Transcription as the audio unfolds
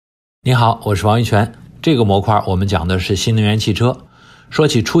你好，我是王一全。这个模块我们讲的是新能源汽车。说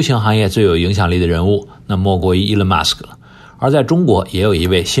起出行行业最有影响力的人物，那莫过于 Elon Musk 了。而在中国也有一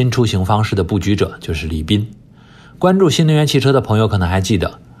位新出行方式的布局者，就是李斌。关注新能源汽车的朋友可能还记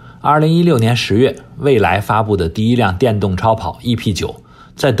得2016年10月，蔚来发布的第一辆电动超跑 EP9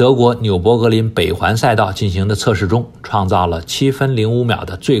 在德国纽博格林北环赛道进行的测试中，创造了7分05秒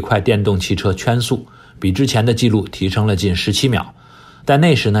的最快电动汽车圈速，比之前的记录提升了近17秒。但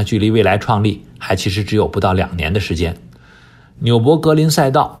那时呢，距离蔚来创立还其实只有不到2年的时间。纽博格林赛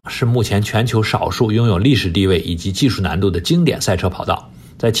道是目前全球少数拥有历史地位以及技术难度的经典赛车跑道，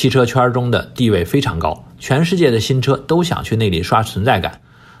在汽车圈中的地位非常高，全世界的新车都想去那里刷存在感，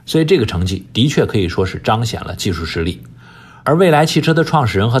所以这个成绩的确可以说是彰显了技术实力。而蔚来汽车的创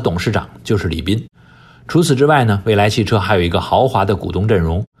始人和董事长就是李斌。除此之外呢，蔚来汽车还有一个豪华的股东阵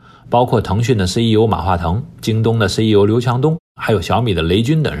容，包括腾讯的 CEO 马化腾、京东的 CEO 刘强东，还有小米的雷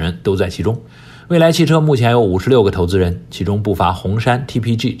军等人都在其中。蔚来汽车目前有56个投资人，其中不乏红杉、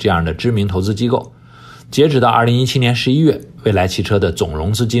TPG 这样的知名投资机构。截止到2017年11月，蔚来汽车的总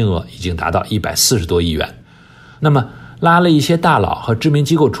融资金额已经达到140多亿元。那么拉了一些大佬和知名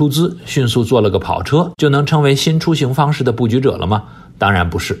机构出资，迅速做了个跑车，就能成为新出行方式的布局者了吗？当然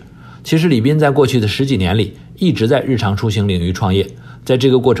不是。其实李斌在过去的10几年里一直在日常出行领域创业，在这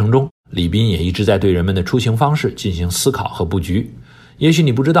个过程中，李斌也一直在对人们的出行方式进行思考和布局。也许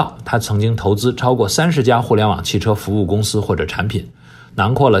你不知道，他曾经投资超过30家互联网汽车服务公司或者产品，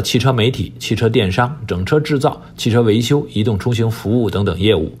囊括了汽车媒体、汽车电商、整车制造、汽车维修、移动出行服务等等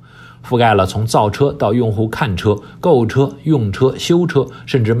业务，覆盖了从造车到用户看车、购车、用车、修车，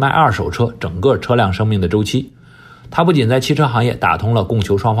甚至卖二手车整个车辆生命的周期。他不仅在汽车行业打通了供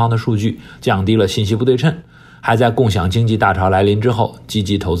求双方的数据，降低了信息不对称，还在共享经济大潮来临之后积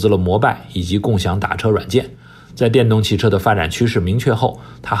极投资了摩拜以及共享打车软件。在电动汽车的发展趋势明确后，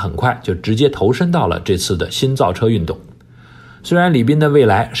他很快就直接投身到了这次的新造车运动。虽然李斌的蔚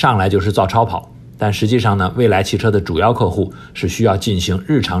来上来就是造超跑，但实际上呢，蔚来汽车的主要客户是需要进行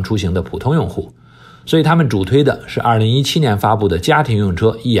日常出行的普通用户，所以他们主推的是2017年发布的家庭用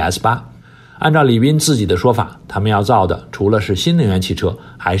车 ES8。按照李斌自己的说法，他们要造的除了是新能源汽车，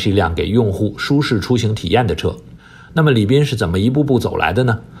还是一辆给用户舒适出行体验的车。那么李斌是怎么一步步走来的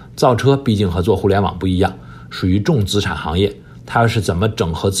呢？造车毕竟和做互联网不一样，属于重资产行业，他又是怎么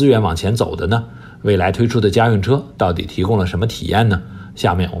整合资源往前走的呢？蔚来推出的家用车到底提供了什么体验呢？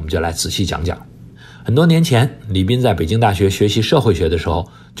下面我们就来仔细讲讲。很多年前，李斌在北京大学学习社会学的时候，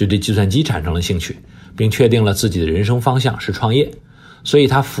就对计算机产生了兴趣，并确定了自己的人生方向是创业，所以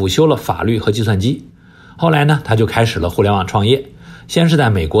他辅修了法律和计算机。后来呢，他就开始了互联网创业，先是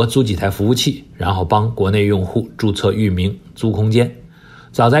在美国租几台服务器，然后帮国内用户注册域名、租空间。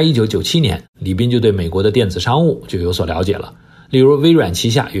早在1997年，李斌就对美国的电子商务就有所了解了。例如微软旗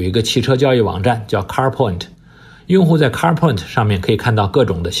下有一个汽车交易网站叫 CarPoint， 用户在 CarPoint 上面可以看到各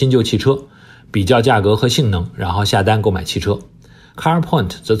种的新旧汽车，比较价格和性能，然后下单购买汽车。CarPoint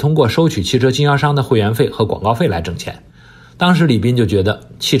则通过收取汽车经销商的会员费和广告费来挣钱。当时李斌就觉得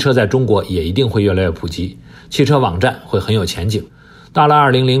汽车在中国也一定会越来越普及，汽车网站会很有前景。到了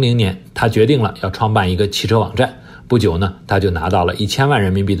2000年，他决定了要创办一个汽车网站。不久呢，他就拿到了1000万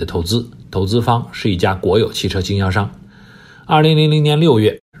人民币的投资，投资方是一家国有汽车经销商。2000年6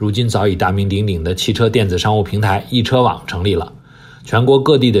月，如今早已大名鼎鼎的汽车电子商务平台易车网成立了。全国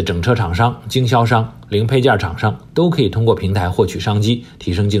各地的整车厂商、经销商、零配件厂商都可以通过平台获取商机，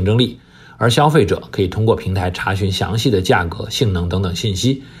提升竞争力，而消费者可以通过平台查询详细的价格、性能等等信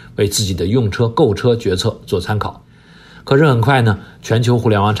息，为自己的用车、购车决策做参考。可是很快呢，全球互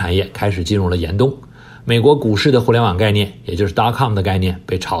联网产业开始进入了严冬。美国股市的互联网概念，也就是 .com 的概念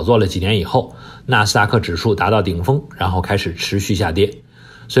被炒作了几年以后，纳斯达克指数达到顶峰，然后开始持续下跌。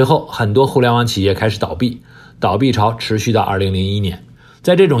随后很多互联网企业开始倒闭，倒闭潮持续到2001年。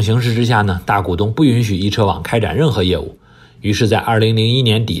在这种形势之下呢，大股东不允许易车网开展任何业务，于是在2001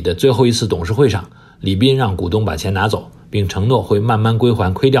年底的最后一次董事会上，李斌让股东把钱拿走，并承诺会慢慢归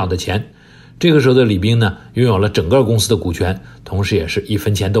还亏掉的钱。这个时候的李斌呢，拥有了整个公司的股权，同时也是1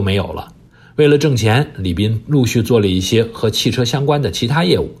分钱都没有了。为了挣钱，李斌陆续做了一些和汽车相关的其他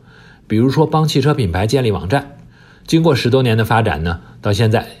业务，比如说帮汽车品牌建立网站。经过10多年的发展呢，到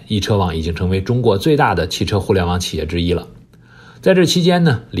现在易车网已经成为中国最大的汽车互联网企业之一了。在这期间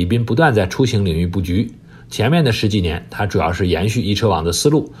呢，李斌不断在出行领域布局。前面的10几年，他主要是延续易车网的思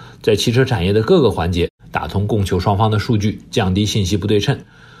路，在汽车产业的各个环节打通供求双方的数据，降低信息不对称。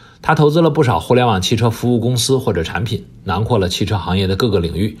他投资了不少互联网汽车服务公司或者产品，囊括了汽车行业的各个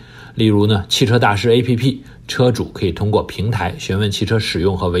领域。例如呢，汽车大师 APP， 车主可以通过平台询问汽车使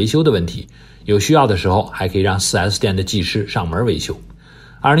用和维修的问题，有需要的时候还可以让 4S 店的技师上门维修。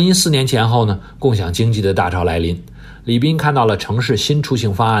2014年前后呢，共享经济的大潮来临，李斌看到了城市新出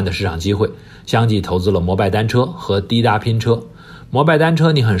行方案的市场机会，相继投资了摩拜单车和滴答拼车。摩拜单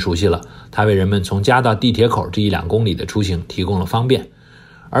车你很熟悉了，它为人们从家到地铁口这1-2公里的出行提供了方便。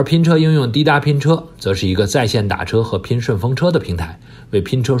而拼车应用滴答拼车则是一个在线打车和拼顺风车的平台，为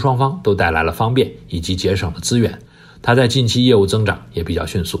拼车双方都带来了方便以及节省了资源。它在近期业务增长也比较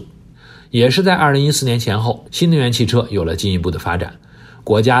迅速。也是在2014年前后，新能源汽车有了进一步的发展。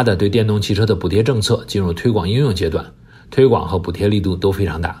国家的对电动汽车的补贴政策进入推广应用阶段，推广和补贴力度都非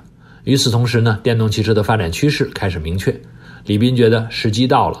常大。与此同时呢，电动汽车的发展趋势开始明确。李斌觉得时机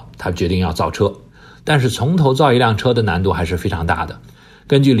到了，他决定要造车。但是从头造一辆车的难度还是非常大的。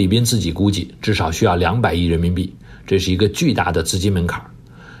根据李斌自己估计，至少需要200亿人民币，这是一个巨大的资金门槛。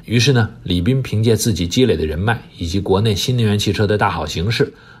于是呢，李斌凭借自己积累的人脉以及国内新能源汽车的大好形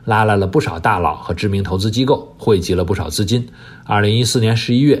势，拉来了不少大佬和知名投资机构，汇集了不少资金。2014年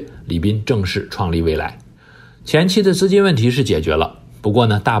11月，李斌正式创立蔚来。前期的资金问题是解决了，不过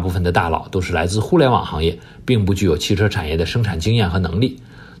呢，大部分的大佬都是来自互联网行业，并不具有汽车产业的生产经验和能力。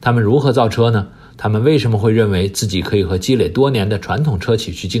他们如何造车呢？他们为什么会认为自己可以和积累多年的传统车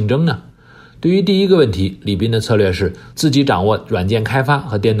企去竞争呢？对于第一个问题，李斌的策略是自己掌握软件开发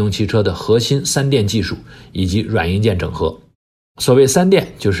和电动汽车的核心3电技术以及软硬件整合。所谓3电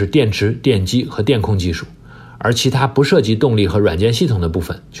就是电池、电机和电控技术，而其他不涉及动力和软件系统的部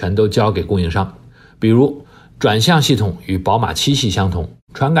分全都交给供应商。比如转向系统与宝马7系相同，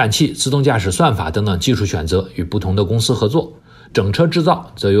传感器、自动驾驶算法等等技术选择与不同的公司合作，整车制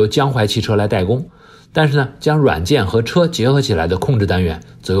造则由江淮汽车来代工。但是呢，将软件和车结合起来的控制单元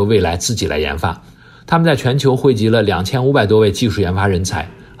则由蔚来自己来研发。他们在全球汇集了2500多位技术研发人才，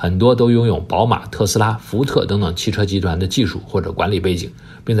很多都拥有宝马、特斯拉、福特等等汽车集团的技术或者管理背景，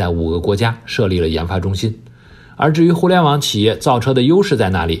并在5个国家设立了研发中心。而至于互联网企业造车的优势在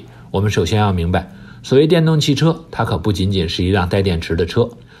哪里，我们首先要明白，所谓电动汽车，它可不仅仅是一辆带电池的车。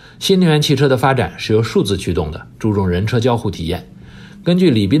新能源汽车的发展是由数字驱动的，注重人车交互体验。根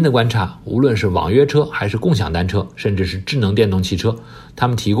据李斌的观察，无论是网约车还是共享单车，甚至是智能电动汽车，他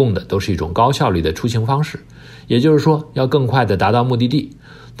们提供的都是一种高效率的出行方式，也就是说要更快地达到目的地。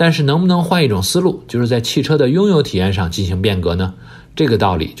但是能不能换一种思路，就是在汽车的拥有体验上进行变革呢？这个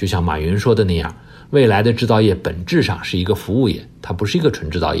道理就像马云说的那样，未来的制造业本质上是一个服务业，它不是一个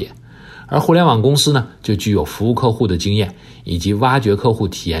纯制造业。而互联网公司呢，就具有服务客户的经验以及挖掘客户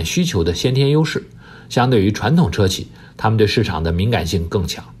体验需求的先天优势。相对于传统车企，他们对市场的敏感性更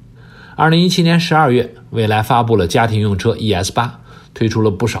强。2017年12月，蔚来发布了家庭用车 ES8， 推出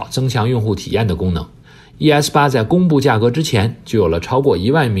了不少增强用户体验的功能。ES8 在公布价格之前，就有了超过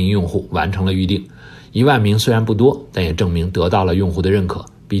1万名用户完成了预定。1万名虽然不多，但也证明得到了用户的认可，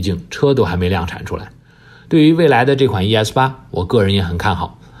毕竟车都还没量产出来。对于蔚来的这款 ES8， 我个人也很看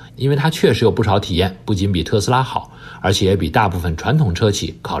好，因为它确实有不少体验，不仅比特斯拉好，而且也比大部分传统车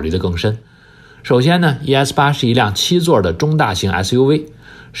企考虑得更深。首先呢 ，ES8 是一辆7座的中大型 SUV，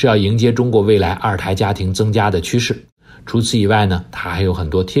 是要迎接中国未来2胎家庭增加的趋势。除此以外呢，它还有很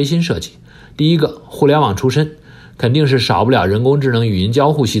多贴心设计。第一个，互联网出身，肯定是少不了人工智能语音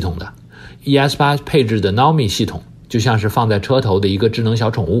交互系统的。ES8 配置的 Naomi 系统就像是放在车头的一个智能小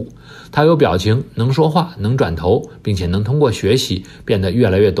宠物，它有表情，能说话，能转头，并且能通过学习变得越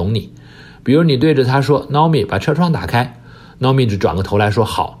来越懂你。比如你对着它说 Naomi 把车窗打开， Naomi 就转个头来说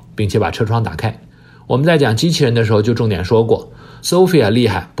好，并且把车窗打开。我们在讲机器人的时候就重点说过， Sophia 厉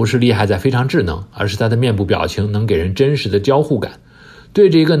害不是厉害在非常智能，而是她的面部表情能给人真实的交互感。对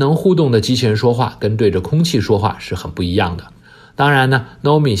着一个能互动的机器人说话，跟对着空气说话是很不一样的。当然呢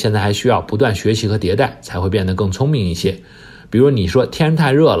Naomi 现在还需要不断学习和迭代，才会变得更聪明一些。比如你说天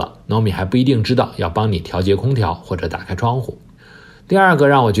太热了， Naomi 还不一定知道要帮你调节空调或者打开窗户。第二个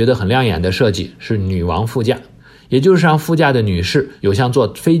让我觉得很亮眼的设计是女王副驾，也就是让副驾的女士有像坐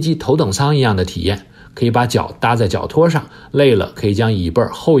飞机头等舱一样的体验，可以把脚搭在脚托上，累了可以将椅背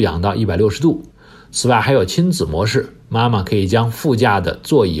后仰到160度。此外还有亲子模式，妈妈可以将副驾的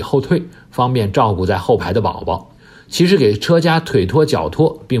座椅后退，方便照顾在后排的宝宝。其实给车加腿托脚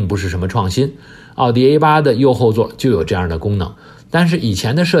托并不是什么创新，奥迪 A8 的右后座就有这样的功能，但是以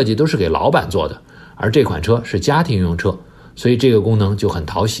前的设计都是给老板做的，而这款车是家庭用车，所以这个功能就很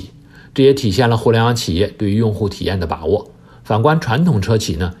讨喜。这也体现了互联网企业对于用户体验的把握。反观传统车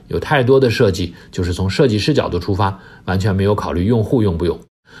企呢，有太多的设计就是从设计师角度出发，完全没有考虑用户用不用。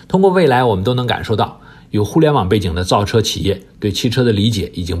通过蔚来我们都能感受到，有互联网背景的造车企业对汽车的理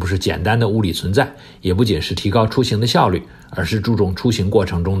解已经不是简单的物理存在，也不仅是提高出行的效率，而是注重出行过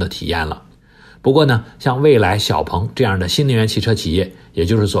程中的体验了。不过呢，像蔚来、小鹏这样的新能源汽车企业，也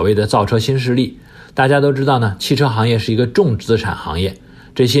就是所谓的造车新势力，大家都知道呢，汽车行业是一个重资产行业，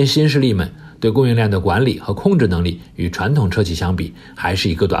这些新势力们对供应链的管理和控制能力与传统车企相比还是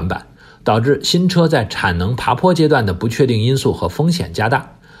一个短板，导致新车在产能爬坡阶段的不确定因素和风险加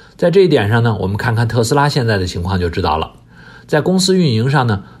大。在这一点上呢，我们看看特斯拉现在的情况就知道了。在公司运营上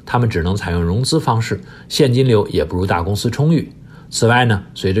呢，他们只能采用融资方式，现金流也不如大公司充裕。此外呢，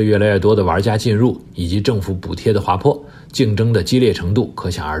随着越来越多的玩家进入以及政府补贴的滑坡，竞争的激烈程度可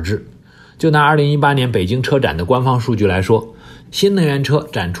想而知。就拿2018年北京车展的官方数据来说，新能源车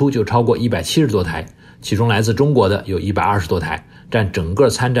展出就超过170多台，其中来自中国的有120多台，占整个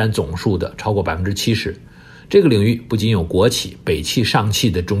参展总数的超过 70%。 这个领域不仅有国企、北汽、上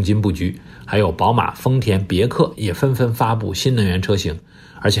汽的重金布局，还有宝马、丰田、别克也纷纷发布新能源车型，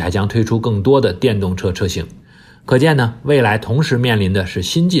而且还将推出更多的电动车车型。可见呢，未来同时面临的是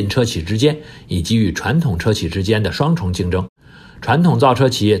新进车企之间以及与传统车企之间的双重竞争。传统造车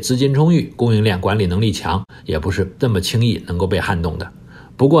企业资金充裕，供应链管理能力强，也不是那么轻易能够被撼动的。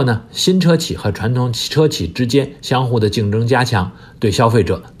不过呢，新车企和传统车企之间相互的竞争加强，对消费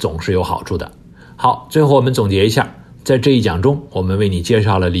者总是有好处的。好，最后我们总结一下，在这一讲中，我们为你介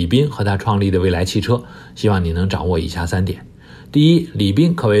绍了李斌和他创立的蔚来汽车，希望你能掌握以下3点。第一，李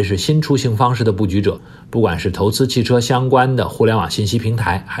斌可谓是新出行方式的布局者，不管是投资汽车相关的互联网信息平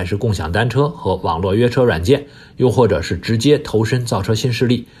台，还是共享单车和网络约车软件，又或者是直接投身造车新势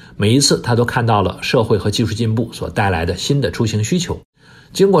力，每一次他都看到了社会和技术进步所带来的新的出行需求。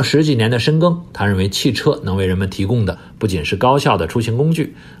经过10几年的深耕，他认为汽车能为人们提供的不仅是高效的出行工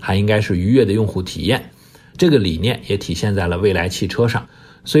具，还应该是愉悦的用户体验。这个理念也体现在了蔚来汽车上。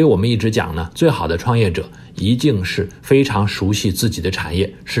所以我们一直讲呢，最好的创业者一定是非常熟悉自己的产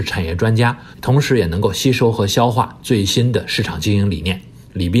业，是产业专家，同时也能够吸收和消化最新的市场经营理念。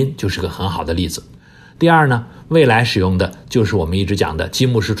李斌就是个很好的例子。第二呢，蔚来使用的就是我们一直讲的积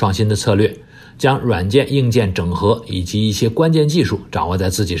木式创新的策略，将软件硬件整合以及一些关键技术掌握在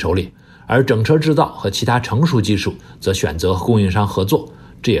自己手里，而整车制造和其他成熟技术则选择和供应商合作，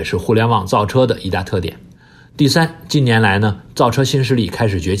这也是互联网造车的一大特点。第三，近年来呢，造车新势力开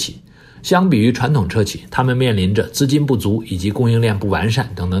始崛起。相比于传统车企，他们面临着资金不足以及供应链不完善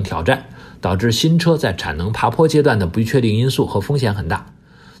等等挑战，导致新车在产能爬坡阶段的不确定因素和风险很大。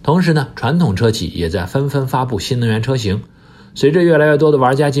同时呢，传统车企也在纷纷发布新能源车型。随着越来越多的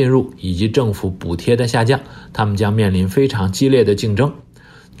玩家进入以及政府补贴的下降，他们将面临非常激烈的竞争。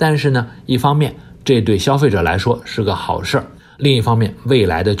但是呢，一方面这对消费者来说是个好事，另一方面未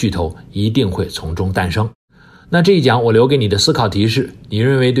来的巨头一定会从中诞生。那这一讲我留给你的思考题是，你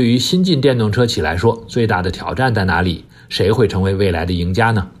认为对于新进电动车企来说，最大的挑战在哪里？谁会成为未来的赢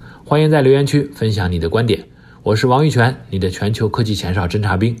家呢？欢迎在留言区分享你的观点。我是王玉泉，你的全球科技前哨侦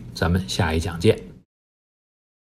察兵，咱们下一讲见。